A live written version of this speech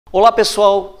Olá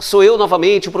pessoal, sou eu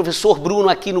novamente, o professor Bruno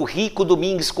aqui no Rico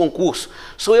Domingues Concurso.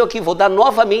 Sou eu que vou dar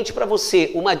novamente para você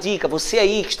uma dica, você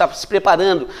aí que está se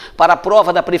preparando para a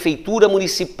prova da Prefeitura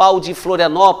Municipal de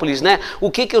Florianópolis, né? O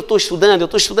que eu estou estudando? Eu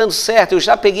estou estudando certo, eu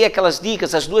já peguei aquelas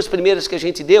dicas, as duas primeiras que a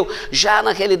gente deu, já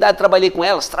na realidade trabalhei com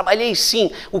elas, trabalhei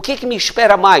sim. O que me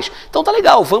espera mais? Então tá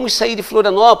legal, vamos sair de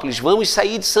Florianópolis, vamos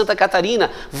sair de Santa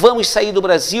Catarina, vamos sair do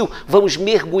Brasil, vamos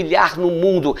mergulhar no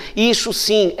mundo. Isso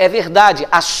sim, é verdade,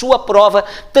 a sua prova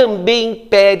também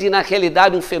pede, na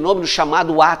realidade, um fenômeno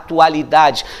chamado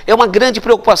atualidade. É uma grande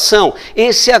preocupação.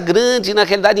 Esse é a grande, na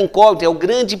realidade, incógnita, é o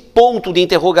grande ponto de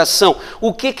interrogação.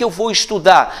 O que eu vou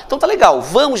estudar? Então tá legal,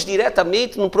 vamos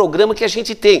diretamente no programa que a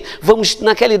gente tem. Vamos,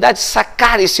 na realidade,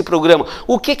 sacar esse programa.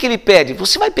 O que ele pede?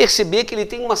 Você vai perceber que ele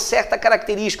tem uma certa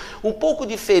característica um pouco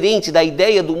diferente da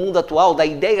ideia do mundo atual, da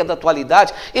ideia da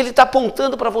atualidade. Ele está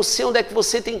apontando para você onde é que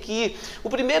você tem que ir. O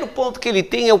primeiro ponto que ele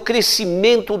tem é o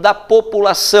crescimento da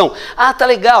população. Ah, tá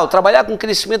legal, trabalhar com o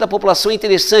crescimento da população é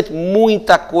interessante,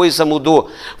 muita coisa mudou.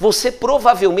 Você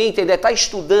provavelmente ainda está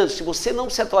estudando, se você não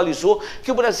se atualizou, que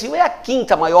o Brasil é a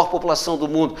quinta maior população do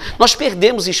mundo. Nós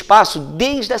perdemos espaço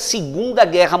desde a Segunda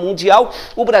Guerra Mundial,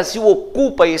 o Brasil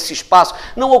ocupa esse espaço.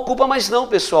 Não ocupa mais não,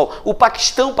 pessoal. O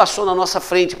Paquistão passou na nossa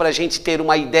frente para a gente ter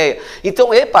uma ideia.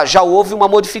 Então, epa, já houve uma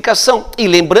modificação. E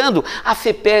lembrando, a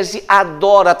FEPESE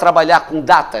adora trabalhar com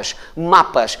datas,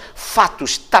 mapas,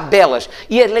 fatos, tabelas,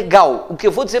 e é legal. O que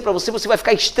eu vou dizer para você, você vai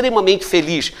ficar extremamente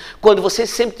feliz. Quando você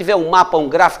sempre tiver um mapa, um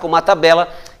gráfico, uma tabela,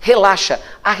 relaxa,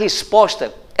 a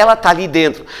resposta ela está ali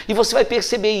dentro. E você vai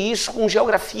perceber isso com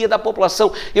geografia da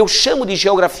população. Eu chamo de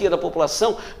geografia da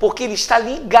população porque ele está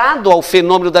ligado ao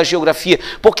fenômeno da geografia,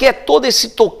 porque é todo esse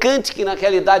tocante que na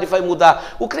realidade vai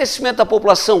mudar. O crescimento da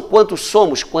população, quanto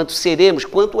somos, quanto seremos,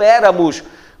 quanto éramos.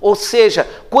 Ou seja,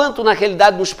 quanto na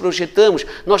realidade nos projetamos.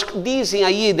 Nós dizem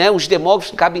aí, né, os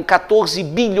demógrafos que cabem 14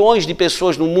 bilhões de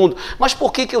pessoas no mundo. Mas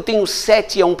por que eu tenho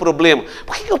 7 e é um problema?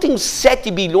 Por que eu tenho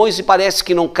 7 bilhões e parece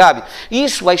que não cabe?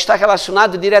 Isso vai estar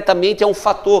relacionado diretamente a um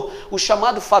fator, o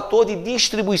chamado fator de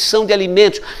distribuição de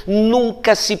alimentos.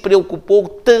 Nunca se preocupou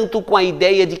tanto com a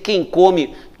ideia de quem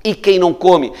come e quem não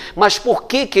come. Mas por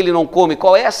que ele não come?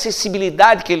 Qual é a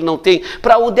acessibilidade que ele não tem?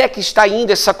 Para onde é que está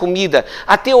indo essa comida?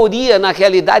 A teoria, na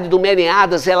realidade, do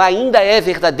meneadas, ela ainda é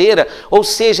verdadeira, ou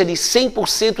seja, de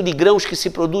 100% de grãos que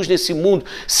se produz nesse mundo,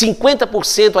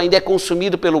 50% ainda é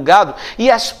consumido pelo gado,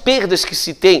 e as perdas que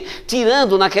se tem,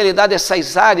 tirando, na realidade,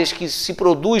 essas áreas que se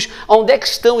produz, onde é que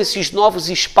estão esses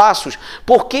novos espaços?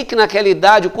 Por que na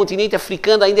realidade, o continente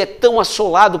africano ainda é tão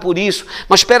assolado por isso?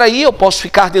 Mas espera aí, eu posso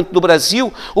ficar dentro do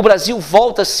Brasil? O Brasil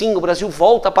volta sim, o Brasil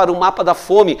volta para o mapa da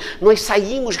fome. Nós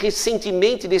saímos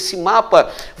recentemente desse mapa,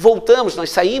 voltamos, nós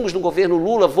saímos no governo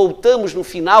Lula, voltamos no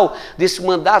final desse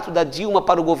mandato da Dilma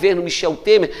para o governo Michel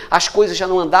Temer, as coisas já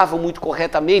não andavam muito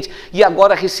corretamente e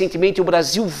agora recentemente o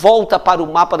Brasil volta para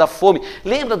o mapa da fome.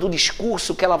 Lembra do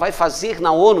discurso que ela vai fazer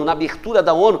na ONU, na abertura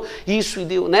da ONU, isso,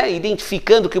 né,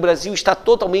 identificando que o Brasil está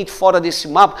totalmente fora desse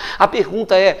mapa? A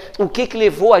pergunta é, o que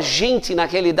levou a gente na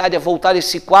realidade a voltar a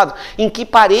esse quadro? Em que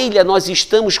parelha nós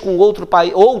estamos com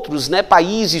outros, né,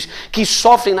 países que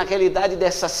sofrem na realidade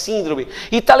dessa síndrome?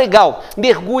 E tá legal,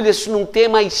 mergulha-se num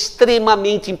tema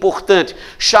extremamente importante,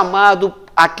 chamado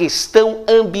a questão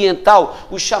ambiental,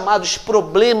 os chamados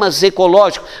problemas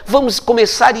ecológicos. Vamos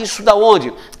começar isso da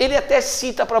onde? Ele até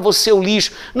cita para você o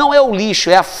lixo. Não é o lixo,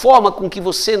 é a forma com que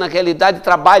você, na realidade,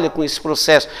 trabalha com esse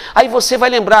processo. Aí você vai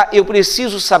lembrar, eu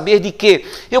preciso saber de quê?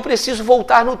 Eu preciso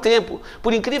voltar no tempo.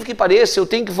 Por incrível que pareça, eu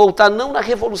tenho que voltar não na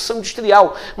Revolução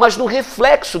Industrial, mas no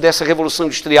reflexo dessa Revolução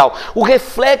Industrial. O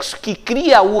reflexo que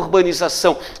cria a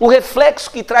urbanização, o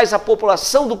reflexo que traz a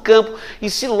população do campo e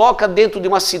se loca dentro de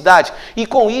uma cidade. E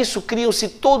com isso criam-se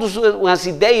todas as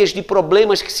ideias de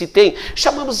problemas que se tem.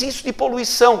 Chamamos isso de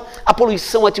poluição. A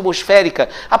poluição atmosférica,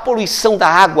 a poluição da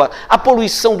água, a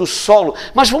poluição do solo.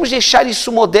 Mas vamos deixar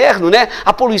isso moderno, né?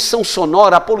 A poluição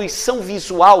sonora, a poluição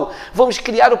visual. Vamos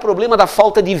criar o problema da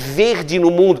falta de verde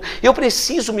no mundo. Eu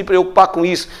preciso me preocupar com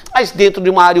isso. Mas dentro de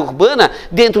uma área urbana,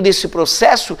 dentro desse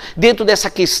processo, dentro dessa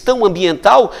questão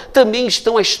ambiental, também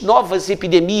estão as novas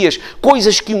epidemias,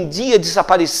 coisas que um dia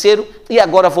desapareceram e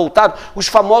agora voltaram. Os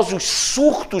famosos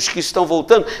surtos que estão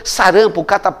voltando, sarampo,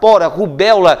 catapora,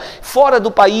 rubéola, fora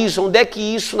do país, onde é que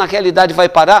isso na realidade vai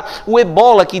parar? O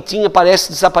ebola que tinha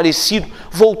parece desaparecido,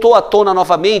 voltou à tona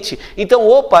novamente. Então,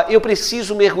 opa, eu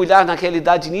preciso mergulhar na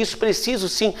realidade nisso, preciso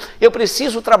sim, eu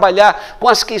preciso trabalhar com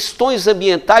as questões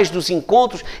ambientais dos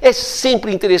encontros, é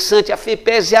sempre interessante, a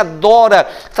FEPESE adora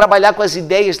trabalhar com as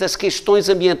ideias das questões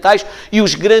ambientais e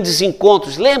os grandes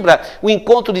encontros. Lembra o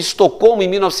encontro de Estocolmo em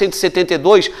 1972?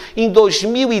 Em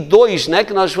 2002, né,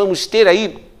 que nós vamos ter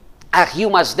aí A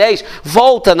Rio+10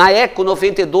 volta na Eco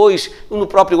 92, no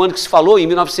próprio ano que se falou, em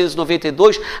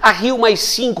 1992. A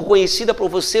Rio+5, conhecida por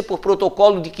você por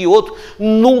protocolo de Kyoto,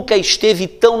 nunca esteve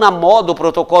tão na moda o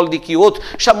protocolo de Kyoto.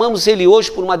 Chamamos ele hoje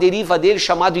por uma deriva dele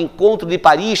chamado Encontro de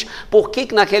Paris. Por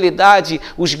que na realidade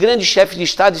os grandes chefes de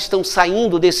Estado estão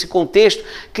saindo desse contexto?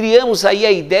 Criamos aí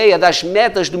a ideia das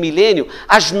metas do milênio,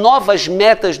 as novas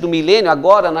metas do milênio,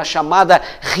 agora na chamada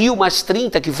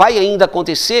Rio+30, que vai ainda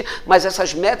acontecer, mas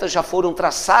essas metas já foram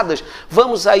traçadas.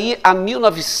 Vamos aí a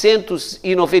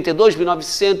 1992,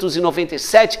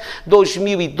 1997,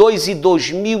 2002 e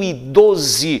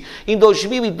 2012. Em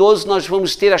 2012 nós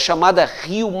vamos ter a chamada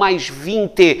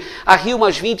Rio+20. A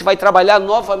Rio+20 vai trabalhar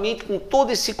novamente com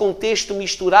todo esse contexto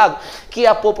misturado, que é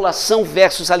a população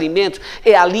versus alimentos.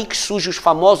 É ali que surgem os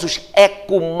famosos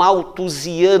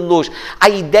ecomalthusianos. A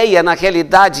ideia, na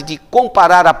realidade, de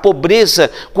comparar a pobreza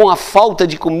com a falta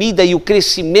de comida e o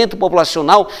crescimento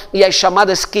populacional e as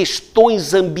chamadas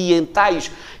questões ambientais.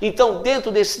 Então,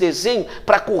 dentro desse desenho,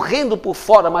 para correndo por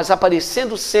fora, mas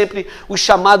aparecendo sempre os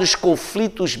chamados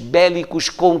conflitos bélicos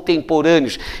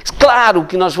contemporâneos. Claro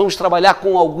que nós vamos trabalhar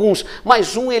com alguns,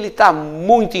 mas ele está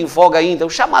muito em voga ainda, o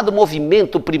chamado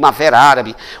movimento Primavera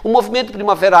Árabe. O movimento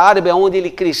Primavera Árabe é onde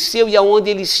ele cresceu e é onde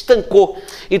ele estancou.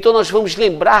 Então nós vamos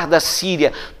lembrar da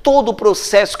Síria, todo o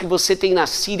processo que você tem na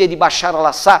Síria de Bashar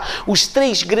al-Assad, os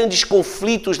 3 grandes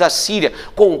conflitos da Síria,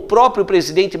 com o próprio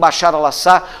presidente Bashar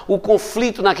al-Assad, o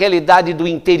conflito na realidade do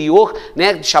interior,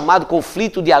 né, chamado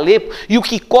conflito de Alepo, e o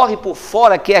que corre por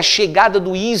fora, que é a chegada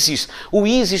do ISIS, o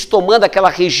ISIS tomando aquela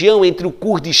região entre o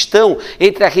Kurdistão,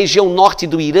 entre a região norte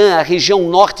do Irã, a região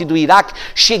norte do Iraque,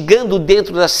 chegando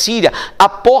dentro da Síria, a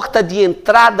porta de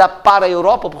entrada para a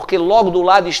Europa, porque logo do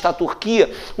lado está a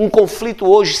Turquia. Um conflito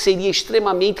hoje seria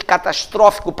extremamente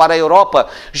catastrófico para a Europa,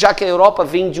 já que a Europa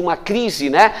vem de uma crise,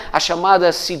 né, a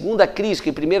chamada segunda crise,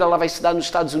 que primeiro ela vai se dar nos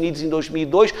Estados Unidos em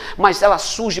 2002, mas ela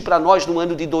surge para nós no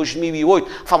ano de 2008,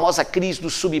 a famosa crise do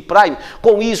subprime.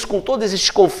 Com isso, com todos esses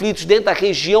conflitos dentro da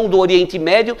região do Oriente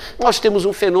Médio, nós temos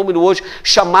um fenômeno hoje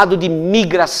chamado de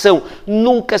migração.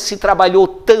 Nunca se trabalhou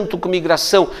tanto com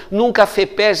migração, nunca a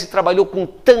FEPESE trabalhou com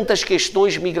tantas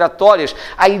questões migratórias.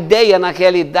 A ideia, na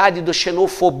realidade, da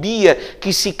xenofobia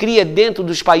que se cria dentro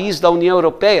dos países da União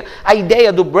Europeia, a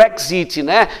ideia do Brexit,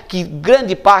 né, que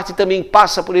grande parte também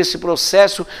passa por esse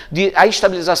processo de a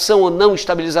estabilização ou não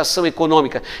estabilização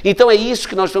econômica. Então é isso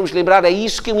que nós vamos lembrar, é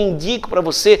isso que eu indico para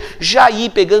você já ir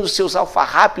pegando seus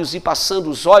alfarrápios e passando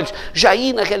os olhos, já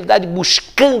ir na realidade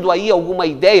buscando aí alguma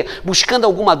ideia, buscando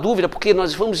alguma dúvida, porque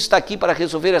nós vamos estar aqui para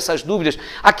resolver essas dúvidas.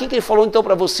 Aqui quem falou então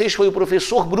para vocês foi o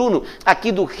professor Bruno,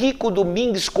 aqui do Rico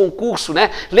Domingues Concurso, né?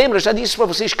 Lembra, já disse para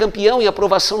vocês, campeão em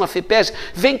aprovação na FEPESE.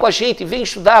 Vem com a gente, vem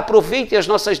estudar, aproveitem as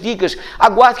nossas dicas,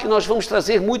 aguarde que nós vamos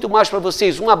trazer muito mais para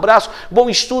vocês. Um abraço, bom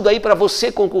estudo aí para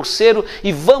você, concurseiro,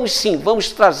 e vamos sim,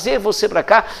 vamos trazer você para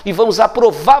cá e vamos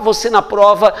aprovar você na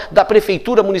prova da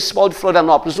Prefeitura Municipal de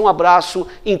Florianópolis. Um abraço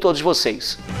em todos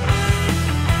vocês.